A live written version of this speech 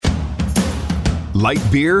Light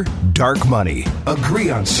beer, dark money. Agree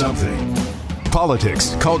on something.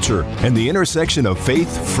 Politics, culture, and the intersection of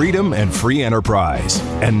faith, freedom, and free enterprise.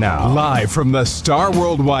 And now, live from the Star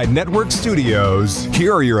Worldwide Network studios,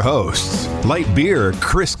 here are your hosts, Light Beer,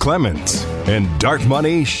 Chris Clements, and Dark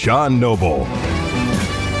Money, Sean Noble.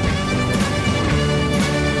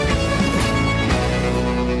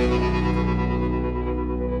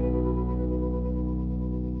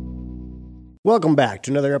 Welcome back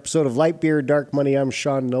to another episode of Light Beer, Dark Money. I'm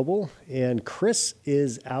Sean Noble, and Chris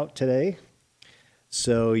is out today,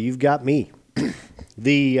 so you've got me.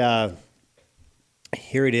 Here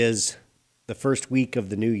it is, the first week of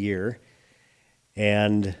the new year,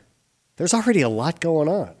 and there's already a lot going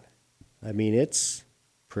on. I mean, it's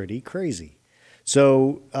pretty crazy.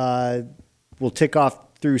 So we'll tick off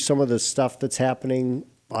through some of the stuff that's happening.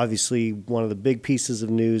 Obviously, one of the big pieces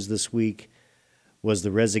of news this week was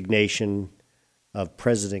the resignation of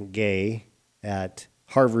President Gay at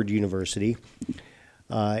Harvard University.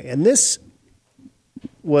 And this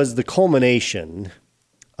was the culmination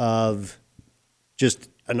of just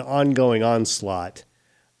an ongoing onslaught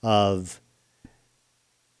of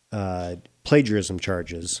plagiarism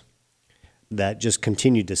charges that just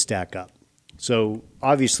continued to stack up. So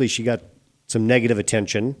obviously she got some negative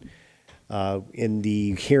attention in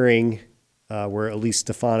the hearing where Elise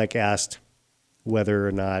Stefanik asked whether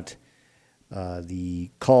or not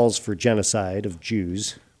the calls for genocide of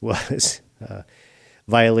Jews was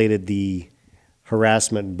violated the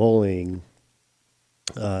harassment and bullying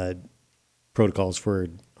protocols for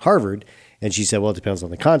Harvard. And she said, well, it depends on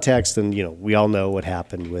the context. And, you know, we all know what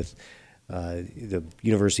happened with the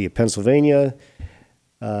University of Pennsylvania.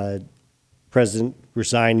 President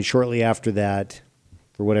resigned shortly after that.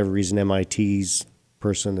 For whatever reason, MIT's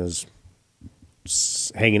person is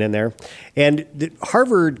hanging in there. And the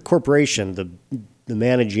Harvard Corporation, the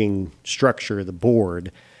managing structure, the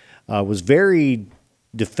board, was very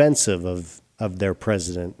defensive of their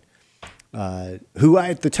president, who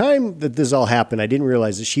at the time that this all happened, I didn't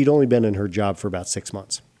realize that she'd only been in her job for about 6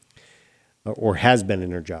 months, or has been in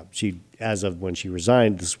her job. She, as of when she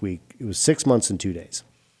resigned this week, it was 6 months and 2 days.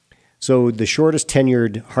 So the shortest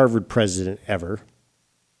tenured Harvard president ever.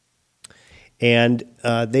 And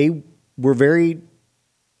they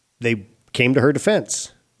came to her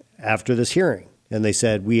defense after this hearing, and they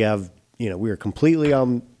said, we are completely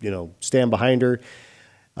stand behind her.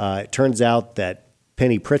 It turns out that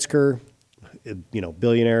Penny Pritzker,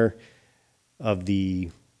 billionaire of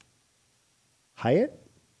the Hyatt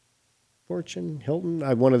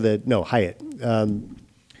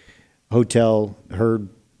hotel,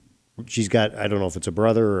 she's got, I don't know if it's a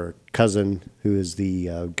brother or a cousin who is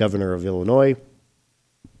the governor of Illinois.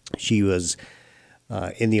 She was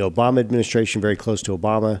in the Obama administration, very close to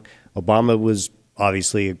Obama. Obama was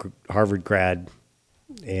obviously a Harvard grad,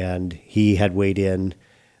 and he had weighed in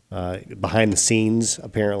behind the scenes,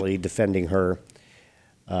 apparently defending her.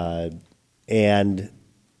 But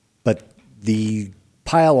the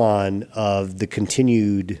pile-on of the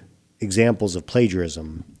continued examples of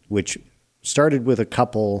plagiarism, which started with a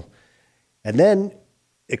couple and then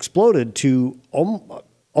exploded to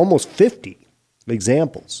almost 50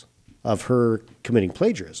 examples of her committing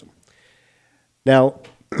plagiarism. Now,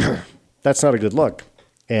 that's not a good look.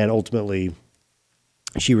 And ultimately,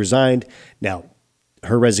 she resigned. Now,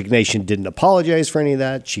 her resignation didn't apologize for any of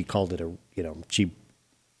that. She called it she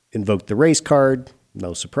invoked the race card.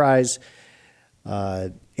 No surprise.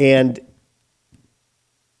 And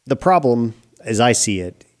the problem, as I see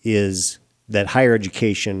it, is that higher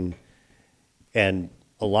education and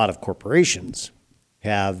a lot of corporations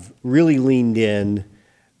have really leaned in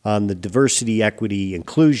on the diversity, equity,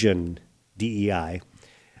 inclusion, DEI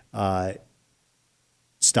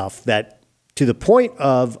stuff, that to the point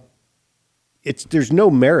of there's no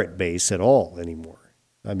merit base at all anymore.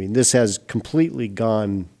 I mean, this has completely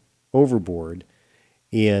gone overboard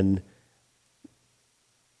in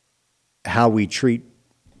how we treat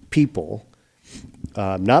people,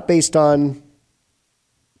 not based on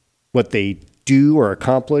what they do or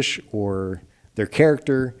accomplish or their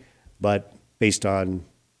character, but based on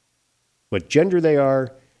what gender they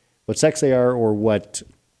are, what sex they are, or what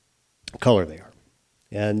color they are.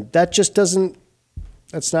 And that just that's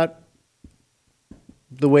not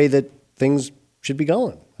the way that things should be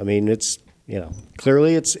going. I mean,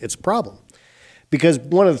 clearly it's a problem. Because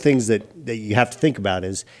one of the things that you have to think about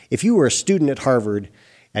is, if you were a student at Harvard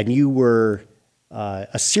and you were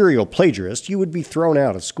a serial plagiarist, you would be thrown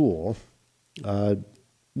out of school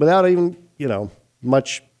without even,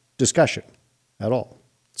 much discussion at all.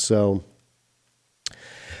 So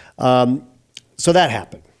that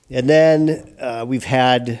happened. And then we've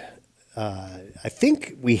had I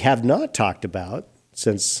think we have not talked about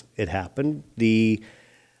since it happened, the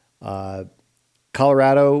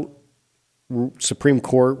Colorado Supreme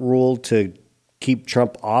Court ruled to keep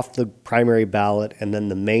Trump off the primary ballot, and then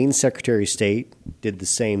the Maine Secretary of State did the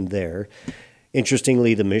same there.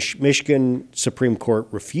 Interestingly, the Michigan Supreme Court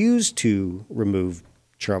refused to remove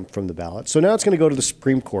Trump from the ballot. So now it's going to go to the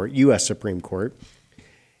Supreme Court, U.S. Supreme Court,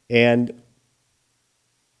 and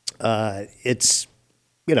it's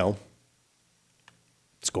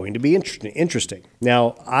going to be interesting.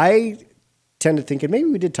 Now, I tend to think, and maybe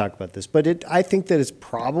we did talk about this, but I think that it's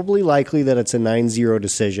probably likely that it's a 9-0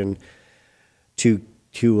 decision to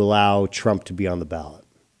allow Trump to be on the ballot.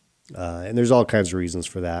 And there's all kinds of reasons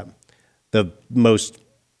for that. The most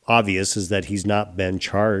obvious is that he's not been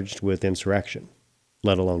charged with insurrection,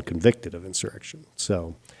 let alone convicted of insurrection.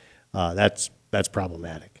 So that's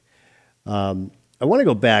problematic. I want to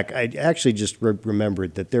go back. I actually just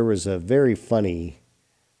remembered that there was a very funny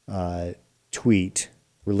tweet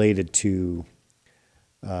related to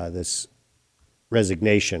this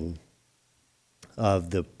resignation of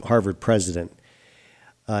the Harvard president.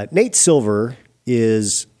 Nate Silver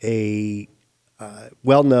is a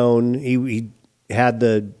well-known. He had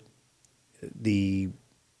the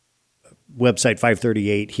website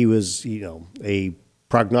 538. He was, a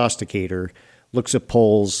prognosticator, looks at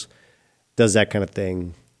polls, does that kind of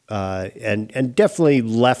thing, and definitely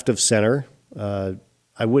left of center.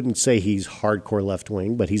 I wouldn't say he's hardcore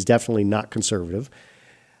left-wing, but he's definitely not conservative.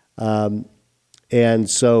 And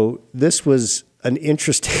so this was an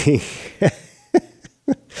interesting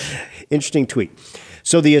tweet.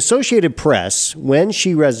 So the Associated Press, when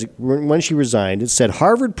she resigned, it said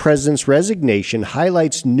Harvard president's resignation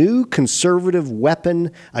highlights new conservative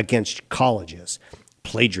weapon against colleges,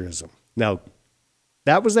 plagiarism. Now,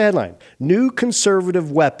 that was the headline: new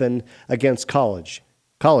conservative weapon against colleges,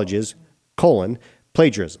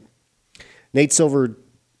 plagiarism. Nate Silver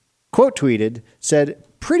quote tweeted, said,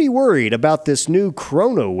 "Pretty worried about this new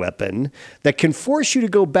chrono weapon that can force you to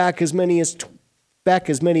go back as many as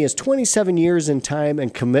 27 years in time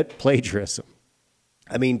and commit plagiarism."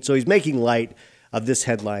 I mean, so he's making light of this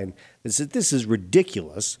headline. This is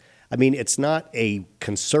ridiculous. I mean, it's not a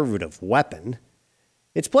conservative weapon.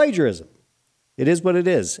 It's plagiarism. It is what it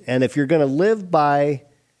is. And if you're going to live by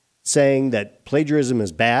saying that plagiarism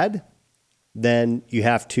is bad, then you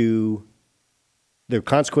have to, the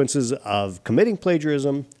consequences of committing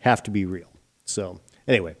plagiarism have to be real. So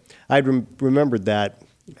anyway, I remembered that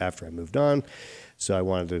after I moved on, so I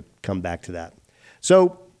wanted to come back to that.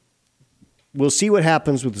 So we'll see what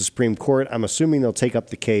happens with the Supreme Court. I'm assuming they'll take up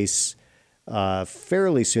the case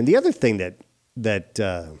fairly soon. The other thing that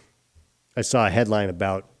I saw a headline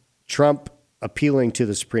about Trump appealing to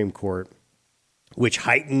the Supreme Court, which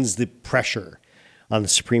heightens the pressure on the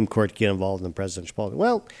Supreme Court to get involved in presidential politics.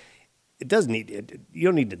 Well, it doesn't need. You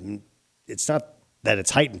don't need to. It's not that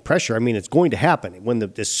it's heightened pressure. I mean, it's going to happen.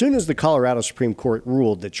 As soon as the Colorado Supreme Court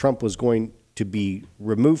ruled that Trump was going to be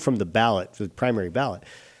removed from the ballot, the primary ballot,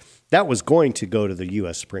 that was going to go to the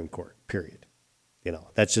U.S. Supreme Court. Period.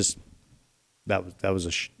 That's just that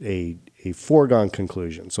was a foregone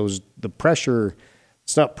conclusion. So the pressure.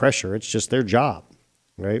 It's not pressure. It's just their job,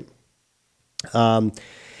 right? And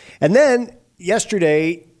then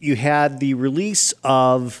yesterday you had the release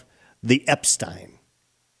of the Epstein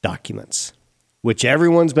documents, which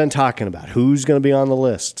everyone's been talking about. Who's going to be on the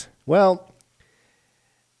list? Well,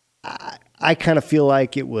 I kind of feel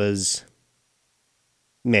like it was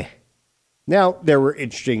meh. Now, there were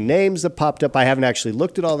interesting names that popped up. I haven't actually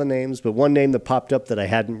looked at all the names, but one name that popped up that I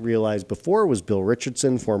hadn't realized before was Bill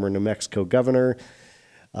Richardson, former New Mexico governor,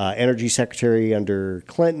 energy secretary under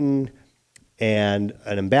Clinton, and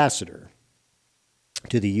an ambassador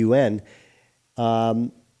to the UN.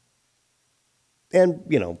 And,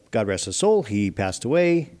 God rest his soul, he passed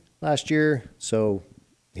away last year, so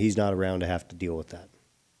he's not around to have to deal with that.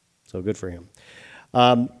 So good for him.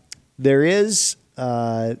 There is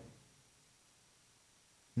one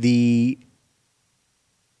of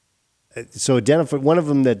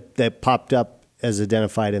them that popped up as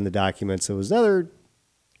identified in the documents. It was another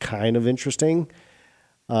kind of interesting.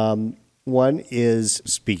 One is,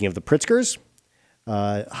 speaking of the Pritzkers,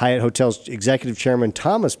 Hyatt Hotels executive chairman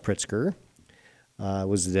Thomas Pritzker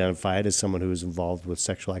was identified as someone who was involved with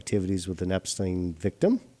sexual activities with an Epstein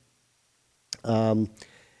victim. And,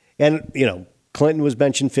 Clinton was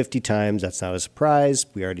mentioned 50 times. That's not a surprise.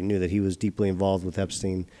 We already knew that he was deeply involved with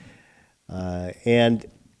Epstein. And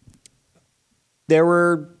there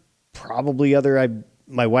were probably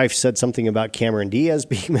my wife said something about Cameron Diaz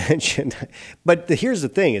being mentioned. But here's the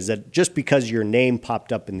thing, is that just because your name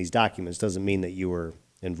popped up in these documents doesn't mean that you were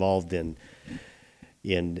involved in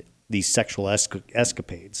these sexual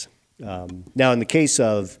escapades. Now, in the case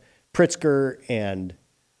of Pritzker and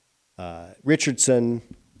Richardson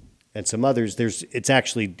and some others, it's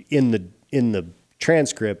actually in the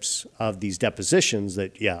transcripts of these depositions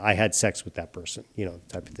that, yeah, I had sex with that person,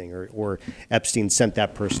 type of thing, or Epstein sent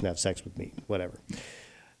that person to have sex with me, whatever.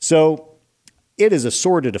 So it is a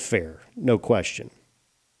sordid affair, no question.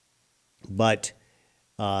 But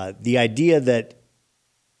the idea that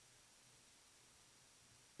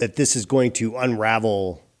this is going to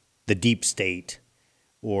unravel the deep state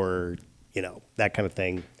or, that kind of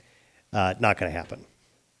thing, not going to happen.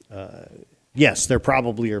 Yes, there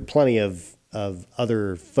probably are plenty of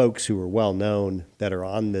other folks who are well known that are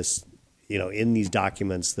on this, in these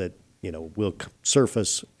documents that, will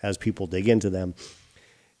surface as people dig into them.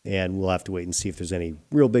 And we'll have to wait and see if there's any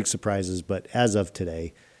real big surprises. But as of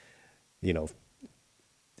today,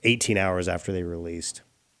 18 hours after they released,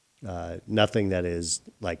 nothing that is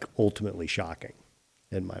like ultimately shocking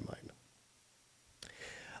in my mind.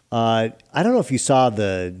 I don't know if you saw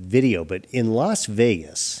the video, but in Las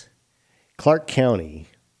Vegas, Clark County,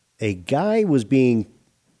 a guy was being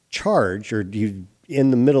charged, or in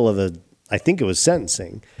the middle of I think it was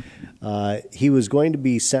sentencing. He was going to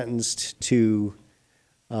be sentenced to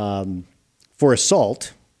for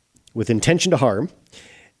assault with intention to harm,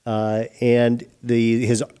 and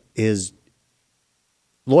his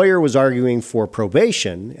lawyer was arguing for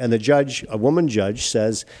probation, and the judge, a woman judge,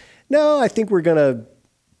 says, "No, I think we're going to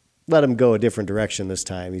let him go a different direction this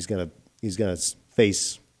time. He's going to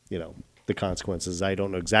face, the consequences." I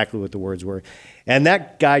don't know exactly what the words were, and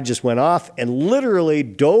that guy just went off and literally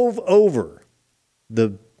dove over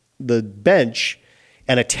the bench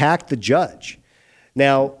and attacked the judge.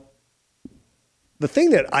 Now, the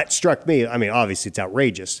thing that struck me, I mean, obviously it's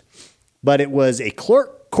outrageous, but it was a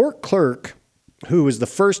court clerk who was the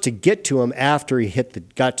first to get to him after he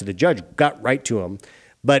got to the judge, got right to him.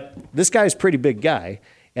 But this guy's a pretty big guy,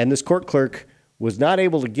 and this court clerk was not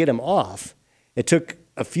able to get him off. It took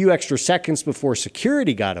a few extra seconds before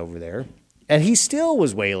security got over there, and he still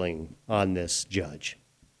was wailing on this judge.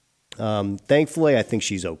 Thankfully, I think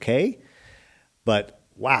she's okay, but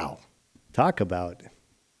wow. Talk about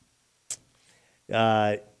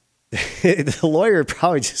the lawyer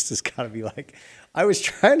probably just has got to be like, I was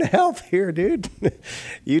trying to help here, dude.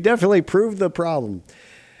 You definitely proved the problem.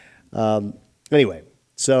 Anyway,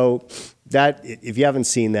 so that if you haven't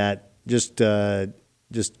seen that, just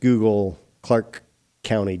Google Clark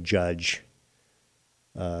County judge,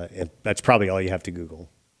 and that's probably all you have to Google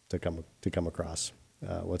to come across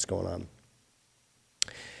what's going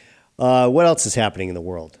on. What else is happening in the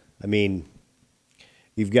world? I mean,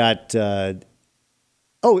 you've got, there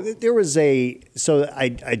was so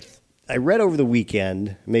I read over the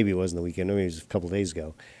weekend, maybe it wasn't the weekend, maybe it was a couple of days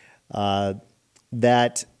ago,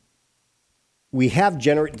 that we have,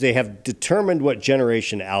 they have determined what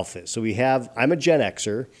Generation Alpha is. So I'm a Gen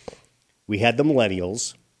Xer, we had the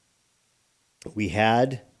Millennials, we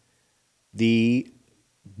had the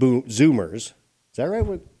Zoomers, is that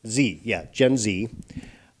right? Z, yeah, Gen Z,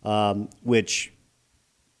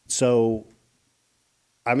 so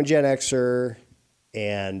I'm a Gen Xer,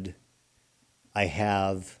 and I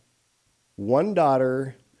have one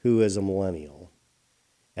daughter who is a millennial,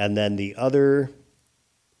 and then the other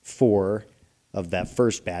 4 of that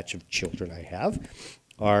first batch of children I have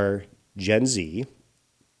are Gen Z,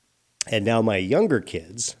 and now my younger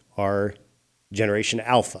kids are Generation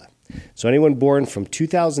Alpha. So anyone born from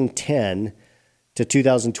 2010 to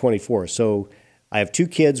 2024. So I have 2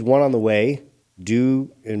 kids, one on the way,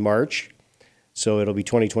 due in March, so it'll be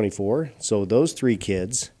 2024. So those 3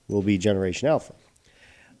 kids will be Generation Alpha.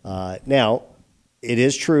 Now, it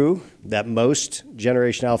is true that most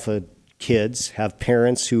Generation Alpha kids have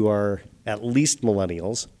parents who are at least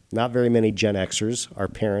millennials. Not very many Gen Xers are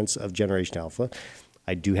parents of Generation Alpha.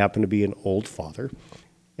 I do happen to be an old father,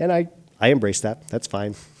 and I embrace that. That's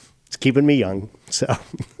fine. It's keeping me young. So,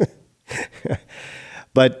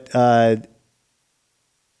 but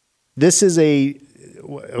this is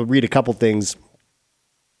I'll read a couple things.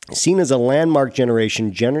 Seen as a landmark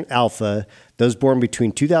generation, Gen Alpha, those born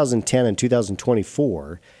between 2010 and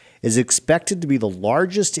 2024, is expected to be the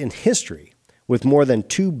largest in history with more than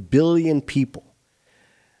 2 billion people.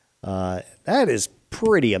 That is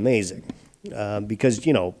pretty amazing because,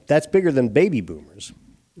 that's bigger than baby boomers.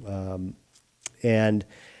 And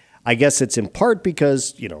I guess it's in part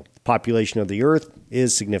because, the population of the earth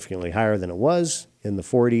is significantly higher than it was in the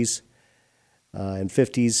 40s and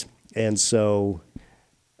 50s. And so,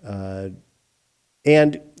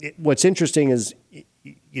 what's interesting is,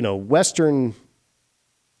 Western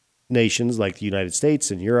nations like the United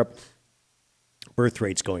States and Europe, birth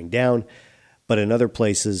rate's going down. But in other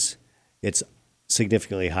places, it's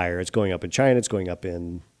significantly higher. It's going up in China. It's going up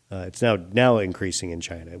in, it's now increasing in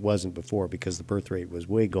China. It wasn't before because the birth rate was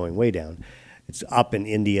going way down. It's up in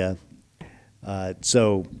India.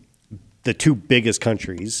 So the two biggest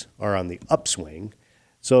countries are on the upswing.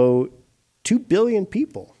 So 2 billion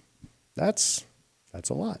people, that's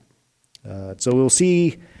a lot. So we'll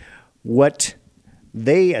see what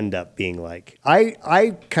they end up being like.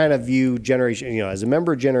 I kind of view Generation, as a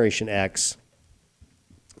member of Generation X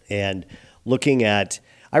and looking at,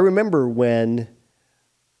 I remember when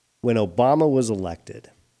Obama was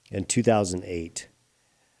elected in 2008,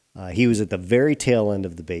 he was at the very tail end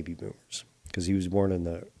of the baby boomers because he was born in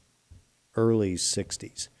the early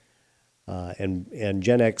 60s. And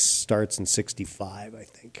Gen X starts in 65, I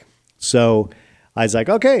think. So I was like,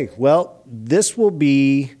 okay, well, this will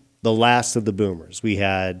be the last of the boomers. We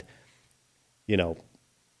had, we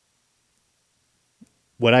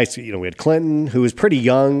had Clinton, who was pretty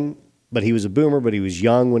young, but he was a boomer, but he was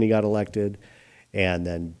young when he got elected. And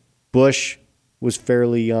then Bush was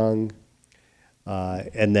fairly young.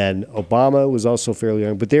 And then Obama was also fairly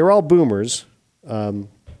young, but they were all boomers. And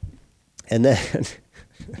then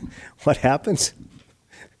what happens?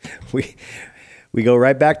 We go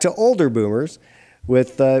right back to older boomers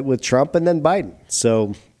with Trump and then Biden.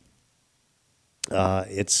 So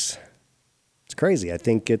it's crazy. I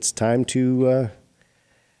think it's time to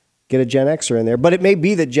get a Gen Xer in there. But it may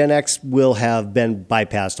be that Gen X will have been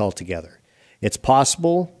bypassed altogether. It's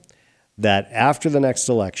possible that after the next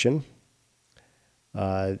election,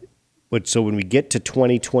 so when we get to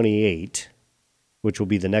 2028, which will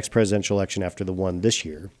be the next presidential election after the one this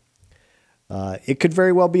year, it could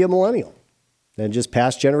very well be a millennial and just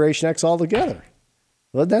pass Generation X altogether.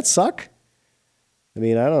 Wouldn't that suck? I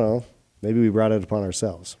mean, I don't know. Maybe we brought it upon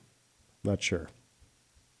ourselves. Not sure.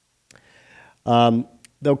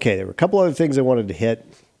 Okay, there were a couple other things I wanted to hit.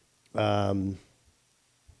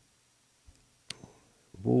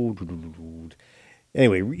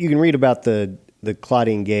 Anyway, you can read about the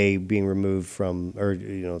Claudine Gay being removed from, or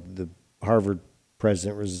the Harvard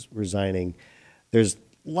president resigning. There's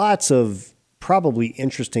lots of probably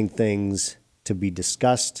interesting things to be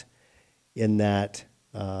discussed in that.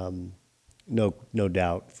 No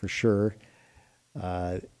doubt for sure.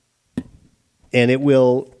 And it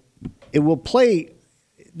will play.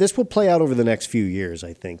 This will play out over the next few years.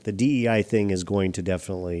 I think the DEI thing is going to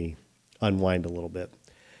definitely unwind a little bit.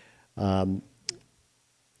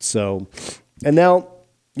 So, and now,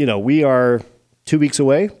 we are 2 weeks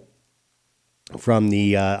away from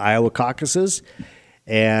the Iowa caucuses.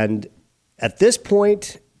 And at this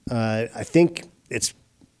point, I think it's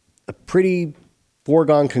a pretty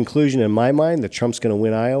foregone conclusion in my mind that Trump's going to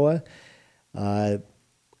win Iowa.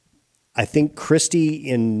 I think Christie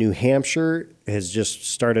in New Hampshire has just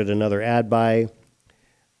started another ad buy,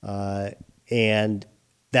 and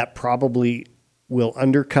that probably will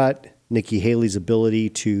undercut Nikki Haley's ability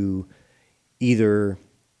to either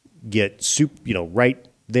get right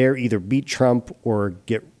there, either beat Trump or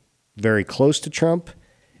get very close to Trump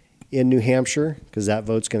in New Hampshire, because that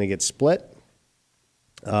vote's going to get split.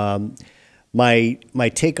 My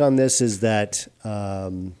take on this is that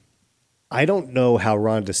I don't know how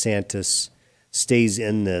Ron DeSantis stays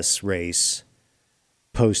in this race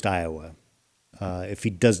post-Iowa. If he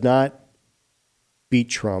does not beat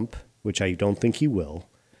Trump, which I don't think he will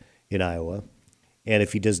in Iowa, and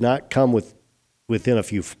if he does not come within a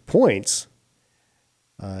few points,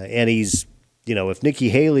 and he's, if Nikki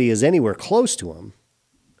Haley is anywhere close to him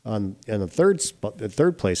on the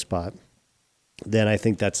third place spot, then I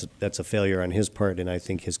think that's a failure on his part, and I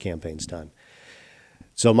think his campaign's done.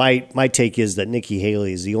 So my take is that Nikki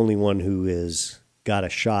Haley is the only one who has got a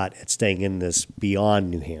shot at staying in this beyond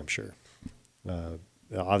New Hampshire.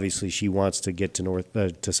 Obviously, she wants to get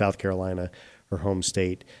to South Carolina, her home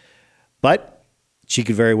state, but she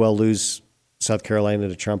could very well lose South Carolina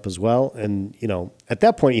to Trump as well. And at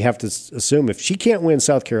that point, you have to assume if she can't win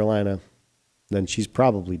South Carolina, then she's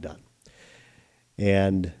probably done.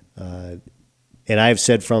 And I've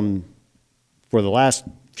said for the last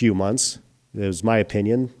few months, it was my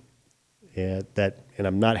opinion and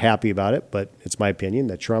I'm not happy about it, but it's my opinion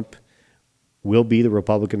that Trump will be the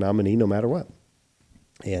Republican nominee no matter what.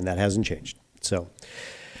 And that hasn't changed. So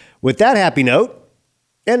with that happy note,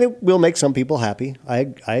 and it will make some people happy,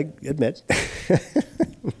 I admit.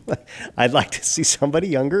 I'd like to see somebody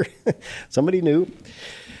younger, somebody new.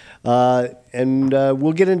 And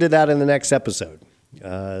we'll get into that in the next episode.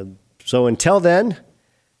 So until then,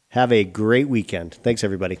 have a great weekend. Thanks,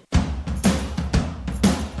 everybody.